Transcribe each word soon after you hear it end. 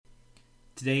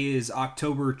Today is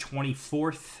October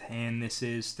 24th, and this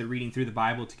is the Reading Through the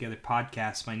Bible Together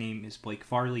podcast. My name is Blake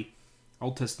Farley.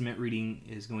 Old Testament reading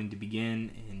is going to begin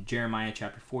in Jeremiah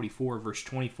chapter 44, verse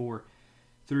 24,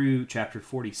 through chapter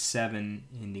 47,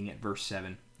 ending at verse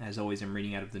 7. As always, I'm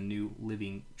reading out of the New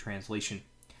Living Translation.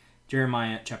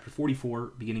 Jeremiah chapter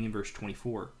 44, beginning in verse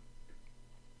 24.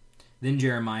 Then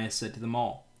Jeremiah said to them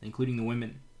all, including the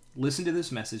women, "Listen to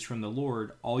this message from the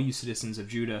Lord, all you citizens of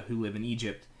Judah who live in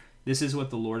Egypt. This is what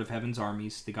the Lord of Heaven's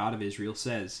armies, the God of Israel,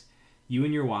 says. You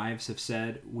and your wives have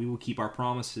said, 'We will keep our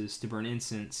promises to burn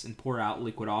incense and pour out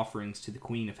liquid offerings to the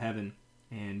Queen of Heaven,'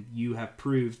 and you have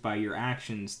proved by your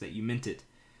actions that you meant it.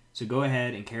 So go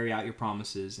ahead and carry out your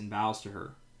promises and vows to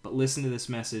her. But listen to this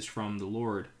message from the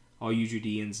Lord, all you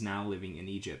Judeans now living in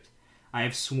Egypt. I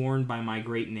have sworn by my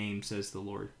great name, says the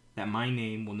Lord, that my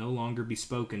name will no longer be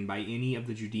spoken by any of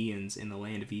the Judeans in the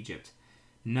land of Egypt.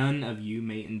 None of you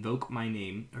may invoke my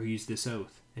name or use this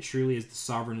oath, as surely as the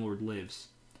sovereign Lord lives.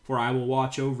 For I will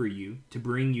watch over you to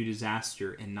bring you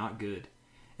disaster and not good.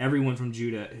 Everyone from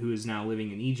Judah who is now living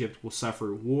in Egypt will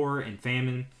suffer war and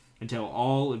famine until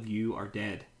all of you are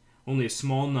dead. Only a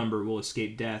small number will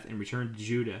escape death and return to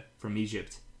Judah from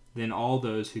Egypt. Then all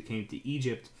those who came to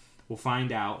Egypt will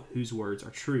find out whose words are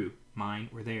true, mine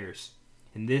or theirs.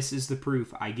 And this is the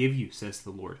proof I give you, says the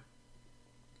Lord,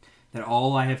 that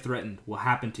all I have threatened will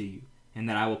happen to you, and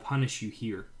that I will punish you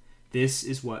here. This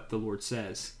is what the Lord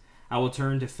says. I will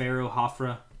turn to Pharaoh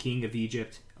Hophra, king of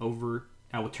Egypt, I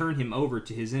will turn him over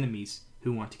to his enemies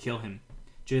who want to kill him,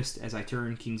 just as I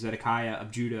turned King Zedekiah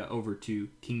of Judah over to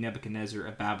King Nebuchadnezzar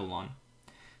of Babylon."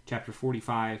 Chapter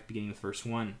 45, beginning with verse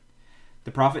 1.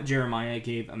 The prophet Jeremiah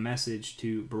gave a message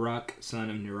to Baruch,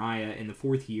 son of Neriah, in the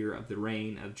 4th year of the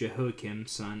reign of Jehoiakim,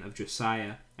 son of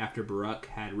Josiah, after Baruch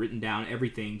had written down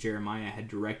everything Jeremiah had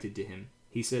directed to him.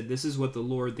 He said, "This is what the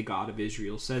Lord, the God of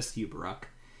Israel, says to you, Baruch.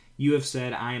 You have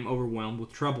said, 'I am overwhelmed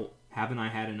with trouble. Haven't I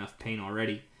had enough pain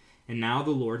already?' And now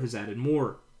the Lord has added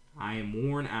more. I am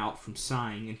worn out from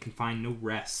sighing and can find no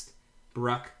rest.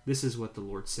 Baruch, this is what the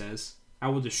Lord says. I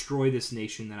will destroy this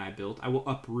nation that I built. I will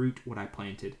uproot what I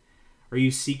planted. Are you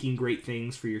seeking great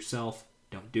things for yourself?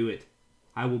 Don't do it.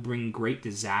 I will bring great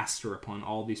disaster upon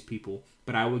all these people,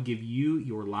 but I will give you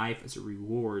your life as a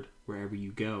reward wherever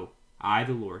you go. I,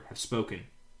 the Lord, have spoken."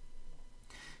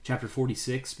 Chapter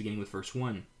 46, beginning with verse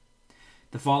 1.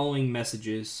 The following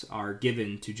messages are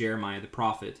given to Jeremiah the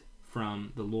prophet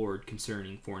from the Lord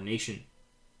concerning foreign nation.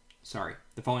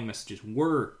 The following messages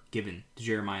were given to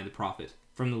Jeremiah the prophet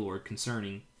from the Lord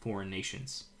concerning foreign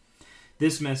nations.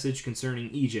 This message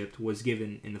concerning Egypt was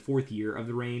given in the 4th year of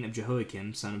the reign of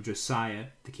Jehoiakim, son of Josiah,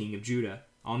 the king of Judah,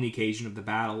 on the occasion of the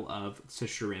battle of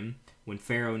Sisharim, when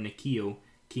Pharaoh Necho,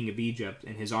 king of Egypt,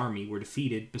 and his army were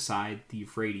defeated beside the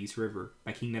Euphrates River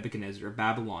by King Nebuchadnezzar of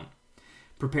Babylon.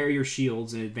 "Prepare your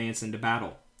shields and advance into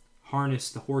battle.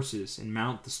 Harness the horses and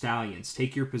mount the stallions.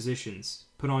 Take your positions.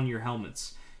 Put on your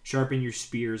helmets. Sharpen your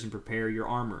spears and prepare your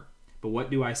armor. But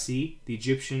what do I see? The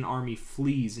Egyptian army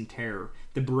flees in terror.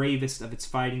 The bravest of its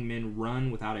fighting men run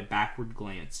without a backward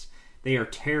glance. They are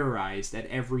terrorized at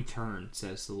every turn,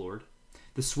 says the Lord.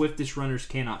 The swiftest runners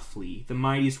cannot flee. The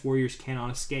mightiest warriors cannot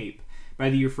escape.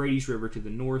 By the Euphrates River to the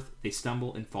north, they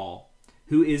stumble and fall.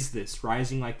 Who is this,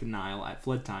 rising like the Nile at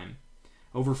flood time,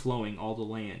 overflowing all the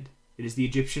land? It is the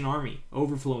Egyptian army,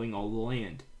 overflowing all the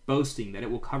land, boasting that it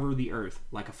will cover the earth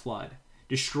like a flood,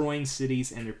 destroying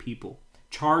cities and their people.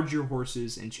 Charge your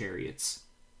horses and chariots."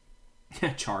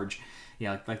 Charge.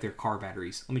 Yeah, like their car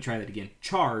batteries. Let me try that again.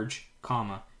 Charge,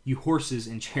 you horses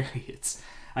and chariots.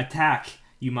 Attack,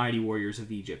 you mighty warriors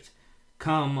of Egypt.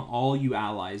 Come, all you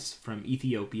allies from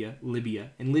Ethiopia,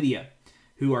 Libya, and Lydia,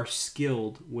 who are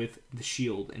skilled with the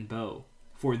shield and bow.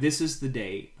 For this is the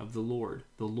day of the Lord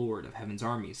of Heaven's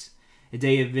armies. A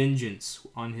day of vengeance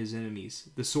on his enemies.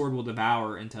 The sword will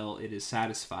devour until it is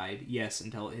satisfied, yes,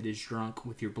 until it is drunk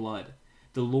with your blood.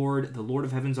 The Lord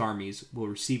of Heaven's armies, will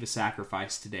receive a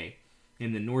sacrifice today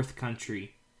in the north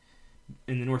country.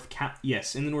 In the north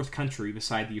country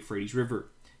beside the Euphrates River.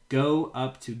 Go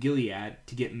up to Gilead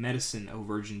to get medicine, O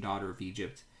virgin daughter of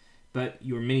Egypt. But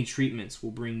your many treatments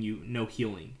will bring you no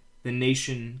healing. The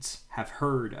nations have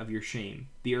heard of your shame.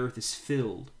 The earth is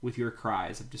filled with your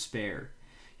cries of despair.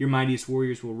 Your mightiest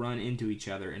warriors will run into each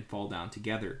other and fall down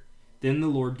together. Then the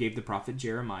Lord gave the prophet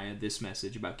Jeremiah this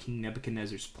message about King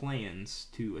Nebuchadnezzar's plans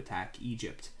to attack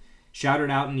Egypt. "Shout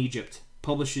it out in Egypt.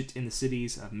 Publish it in the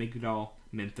cities of Migdol,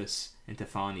 Memphis, and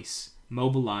Taphanes.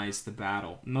 Mobilize for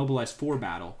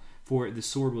battle, for the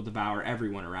sword will devour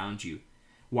everyone around you.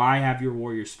 Why have your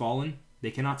warriors fallen?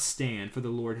 They cannot stand, for the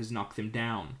Lord has knocked them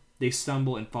down. They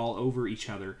stumble and fall over each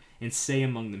other and say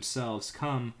among themselves,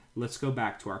 'Come, let's go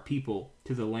back to our people,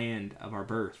 to the land of our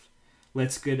birth.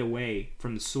 Let's get away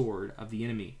from the sword of the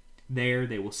enemy.' There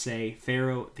they will say,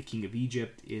 'Pharaoh, the king of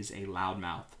Egypt, is a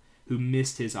loudmouth, who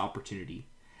missed his opportunity.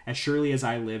 As surely as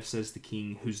I live, says the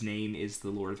king, whose name is the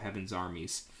Lord of heaven's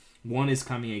armies, one is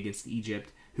coming against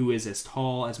Egypt, who is as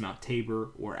tall as Mount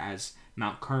Tabor or as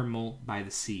Mount Carmel by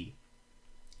the sea.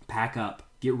 Pack up,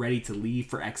 get ready to leave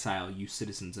for exile, you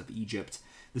citizens of Egypt.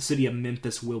 The city of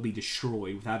Memphis will be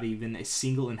destroyed without even a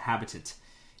single inhabitant.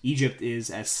 Egypt is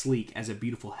as sleek as a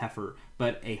beautiful heifer,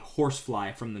 but a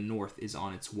horsefly from the north is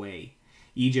on its way.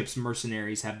 Egypt's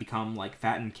mercenaries have become like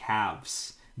fattened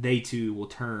calves. They too will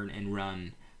turn and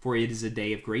run, for it is a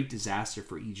day of great disaster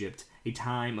for Egypt, a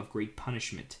time of great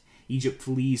punishment. Egypt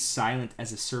flees silent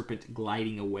as a serpent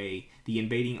gliding away. The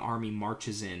invading army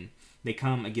marches in. They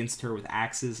come against her with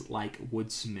axes like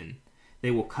woodsmen. They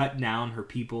will cut down her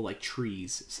people like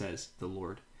trees, says the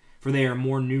Lord. For they are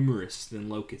more numerous than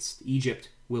locusts. Egypt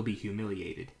will be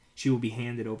humiliated. She will be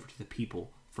handed over to the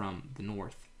people from the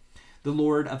north. The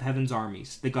Lord of heaven's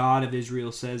armies, the God of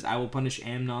Israel, says, I will punish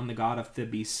Amnon, the god of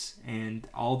Thebes, and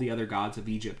all the other gods of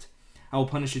Egypt. I will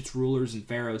punish its rulers and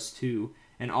pharaohs too,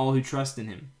 and all who trust in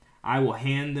him. I will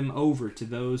hand them over to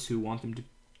those who want them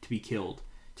to be killed,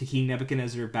 to King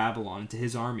Nebuchadnezzar of Babylon and to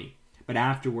his army. But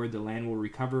afterward the land will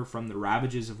recover from the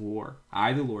ravages of war.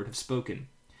 I, the Lord, have spoken.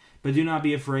 But do not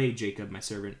be afraid, Jacob, my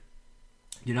servant.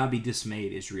 Do not be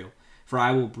dismayed, Israel, for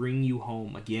I will bring you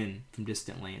home again from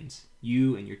distant lands.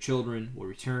 You and your children will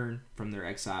return from their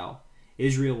exile.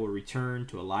 Israel will return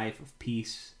to a life of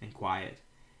peace and quiet,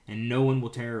 and no one will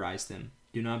terrorize them.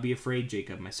 Do not be afraid,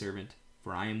 Jacob, my servant,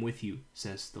 for I am with you,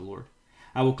 says the Lord.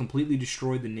 I will completely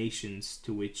destroy the nations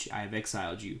to which I have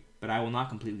exiled you, but I will not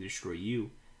completely destroy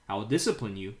you. I will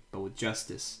discipline you, but with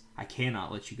justice. I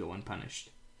cannot let you go unpunished.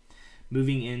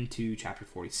 Moving into chapter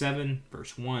 47,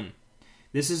 verse 1.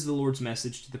 This is the Lord's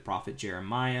message to the prophet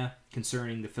Jeremiah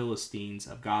concerning the Philistines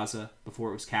of Gaza before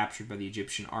it was captured by the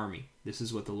Egyptian army. This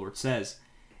is what the Lord says.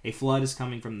 A flood is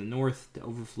coming from the north to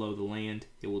overflow the land.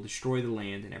 It will destroy the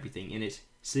land and everything in it,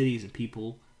 cities and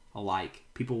people alike.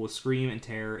 People will scream in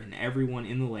terror, and everyone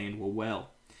in the land will wail.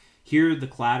 Hear the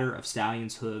clatter of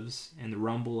stallions' hooves and the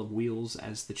rumble of wheels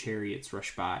as the chariots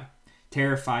rush by.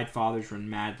 Terrified fathers run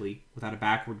madly, without a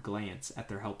backward glance at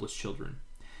their helpless children.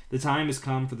 The time has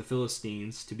come for the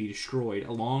Philistines to be destroyed,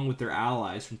 along with their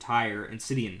allies from Tyre and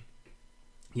Sidon.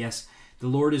 Yes, the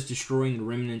Lord is destroying the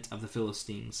remnant of the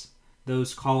Philistines,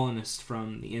 those colonists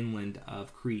from the inland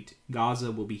of Crete.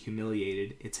 Gaza will be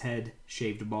humiliated, its head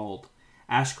shaved bald.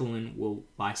 Ashkelon will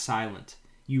lie silent.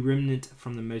 You remnant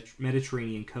from the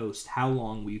Mediterranean coast, how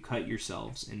long will you cut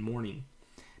yourselves in mourning?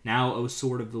 Now, O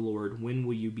sword of the Lord, when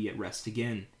will you be at rest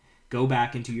again? Go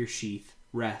back into your sheath,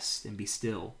 rest, and be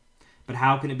still. But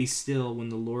how can it be still when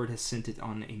the Lord has sent it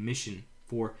on a mission?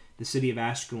 For the city of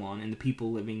Ashkelon and the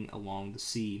people living along the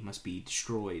sea must be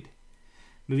destroyed.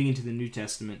 Moving into the New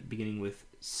Testament, beginning with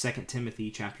 2 Timothy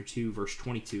chapter 2, verse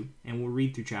 22, and we'll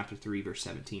read through chapter 3, verse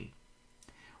 17.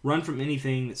 Run from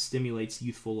anything that stimulates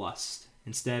youthful lust.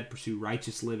 Instead, pursue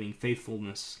righteous living,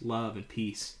 faithfulness, love, and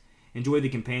peace. Enjoy the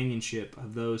companionship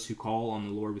of those who call on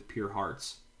the Lord with pure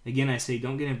hearts. Again, I say,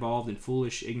 don't get involved in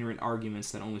foolish, ignorant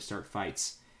arguments that only start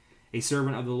fights. A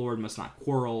servant of the Lord must not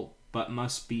quarrel, but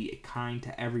must be kind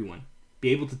to everyone. Be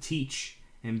able to teach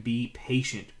and be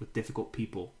patient with difficult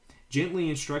people. Gently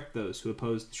instruct those who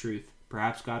oppose the truth.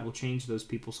 Perhaps God will change those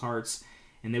people's hearts,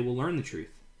 and they will learn the truth.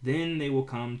 Then they will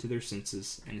come to their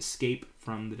senses and escape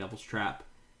from the devil's trap,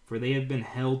 for they have been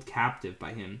held captive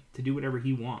by him to do whatever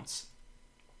he wants.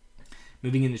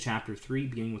 Moving into chapter 3,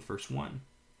 beginning with verse 1.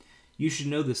 You should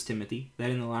know this, Timothy,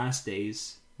 that in the last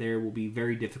days there will be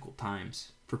very difficult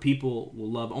times. For people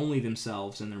will love only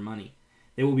themselves and their money.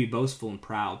 They will be boastful and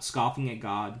proud, scoffing at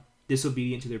God,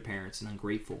 disobedient to their parents, and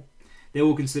ungrateful. They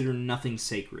will consider nothing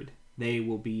sacred. They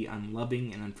will be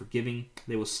unloving and unforgiving.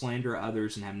 They will slander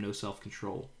others and have no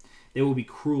self-control. They will be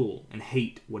cruel and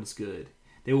hate what is good.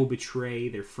 They will betray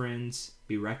their friends,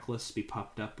 be reckless, be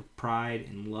puffed up with pride,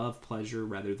 and love pleasure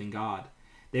rather than God.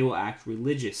 They will act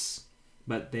religious,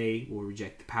 but they will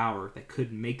reject the power that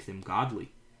could make them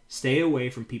godly. Stay away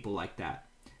from people like that.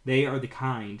 They are the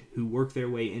kind who work their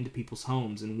way into people's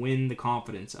homes and win the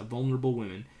confidence of vulnerable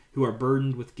women who are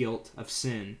burdened with guilt of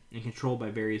sin and controlled by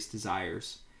various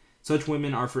desires. Such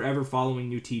women are forever following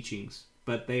new teachings,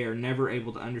 but they are never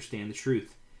able to understand the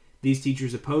truth. These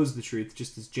teachers oppose the truth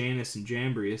just as Jannes and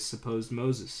Jambres opposed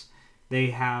Moses.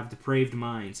 They have depraved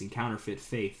minds and counterfeit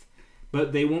faith.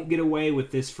 But they won't get away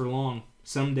with this for long.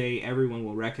 Someday everyone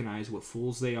will recognize what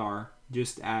fools they are,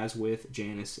 just as with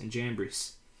Jannes and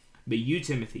Jambres. But you,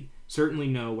 Timothy, certainly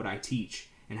know what I teach,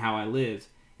 and how I live,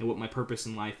 and what my purpose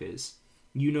in life is.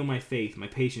 You know my faith, my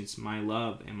patience, my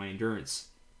love, and my endurance.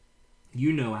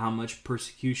 You know how much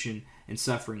persecution and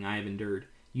suffering I have endured.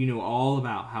 You know all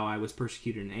about how I was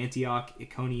persecuted in Antioch,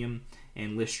 Iconium,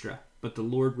 and Lystra. But the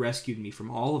Lord rescued me from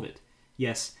all of it.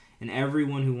 Yes, and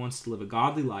everyone who wants to live a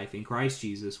godly life in Christ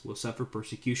Jesus will suffer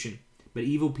persecution. But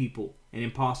evil people and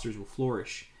impostors will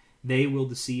flourish. They will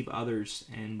deceive others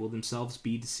and will themselves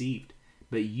be deceived.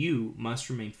 But you must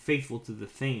remain faithful to the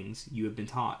things you have been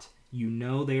taught. You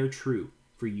know they are true,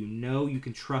 for you know you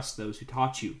can trust those who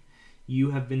taught you.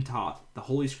 You have been taught the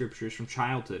Holy Scriptures from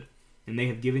childhood, and they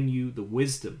have given you the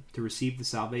wisdom to receive the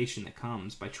salvation that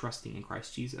comes by trusting in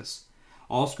Christ Jesus.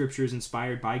 All Scripture is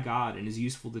inspired by God and is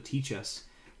useful to teach us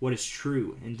what is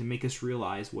true and to make us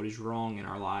realize what is wrong in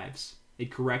our lives.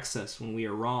 It corrects us when we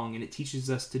are wrong, and it teaches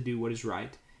us to do what is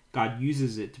right. God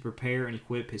uses it to prepare and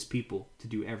equip His people to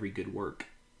do every good work.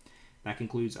 That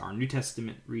concludes our New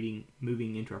Testament reading.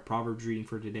 Moving into our Proverbs reading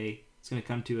for today, it's going to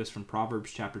come to us from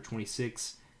Proverbs chapter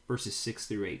 26, verses 6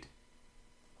 through 8.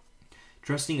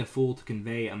 Trusting a fool to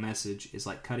convey a message is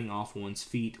like cutting off one's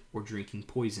feet or drinking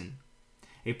poison.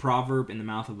 A proverb in the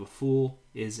mouth of a fool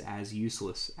is as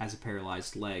useless as a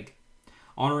paralyzed leg.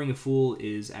 Honoring a fool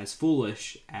is as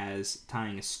foolish as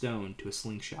tying a stone to a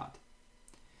slingshot.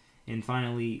 And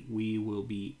finally, we will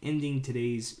be ending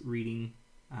today's reading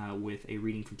with a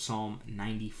reading from Psalm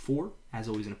 94, as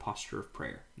always in a posture of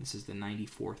prayer. This is the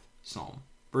 94th Psalm.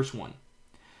 Verse 1.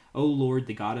 O Lord,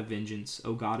 the God of vengeance,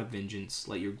 O God of vengeance,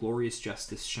 let your glorious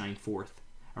justice shine forth.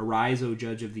 Arise, O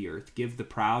Judge of the earth, give the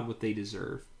proud what they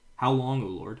deserve. How long, O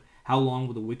Lord? How long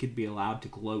will the wicked be allowed to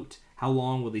gloat? How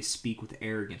long will they speak with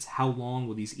arrogance? How long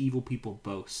will these evil people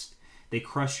boast? They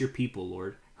crush your people,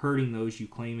 Lord, hurting those you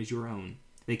claim as your own.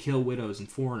 They kill widows and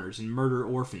foreigners and murder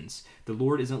orphans. The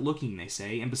Lord isn't looking, they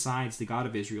say, and besides, the God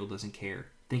of Israel doesn't care.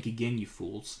 Think again, you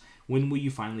fools. When will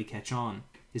you finally catch on?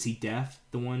 Is he deaf,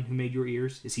 the one who made your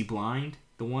ears? Is he blind,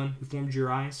 the one who formed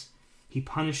your eyes? He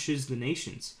punishes the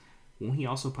nations. Won't he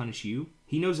also punish you?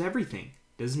 He knows everything.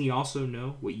 Doesn't he also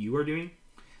know what you are doing?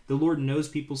 The Lord knows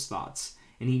people's thoughts,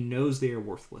 and he knows they are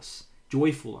worthless.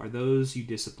 Joyful are those you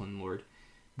discipline, Lord,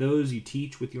 those you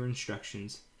teach with your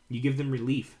instructions. You give them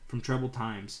relief from troubled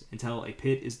times until a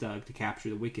pit is dug to capture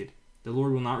the wicked. The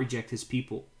Lord will not reject his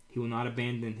people. He will not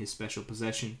abandon his special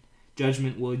possession.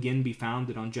 Judgment will again be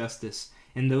founded on justice,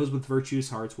 and those with virtuous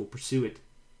hearts will pursue it.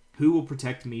 Who will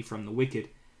protect me from the wicked?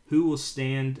 Who will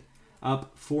stand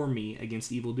up for me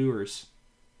against evildoers?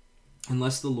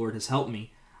 Unless the Lord has helped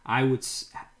me, I would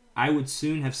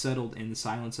soon have settled in the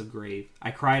silence of grave.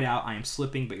 I cried out, I am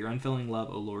slipping, but your unfailing love,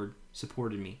 O Lord,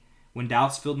 supported me. When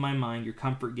doubts filled my mind, your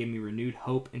comfort gave me renewed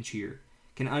hope and cheer.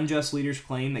 Can unjust leaders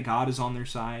claim that God is on their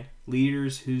side?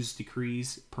 Leaders whose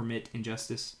decrees permit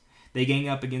injustice? They gang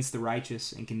up against the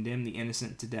righteous and condemn the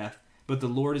innocent to death. But the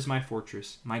Lord is my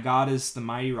fortress. My God is the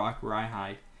mighty rock where I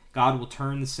hide. God will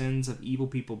turn the sins of evil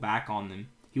people back on them.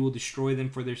 He will destroy them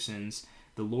for their sins.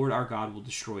 The Lord our God will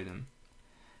destroy them.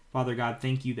 Father God,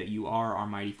 thank you that you are our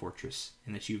mighty fortress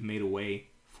and that you've made a way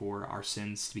for our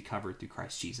sins to be covered through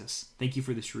Christ Jesus. Thank you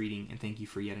for this reading, and thank you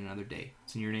for yet another day.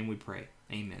 It's in your name we pray.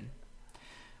 Amen.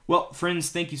 Well, friends,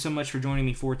 thank you so much for joining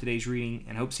me for today's reading,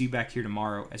 and I hope to see you back here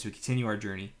tomorrow as we continue our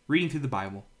journey reading through the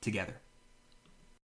Bible together.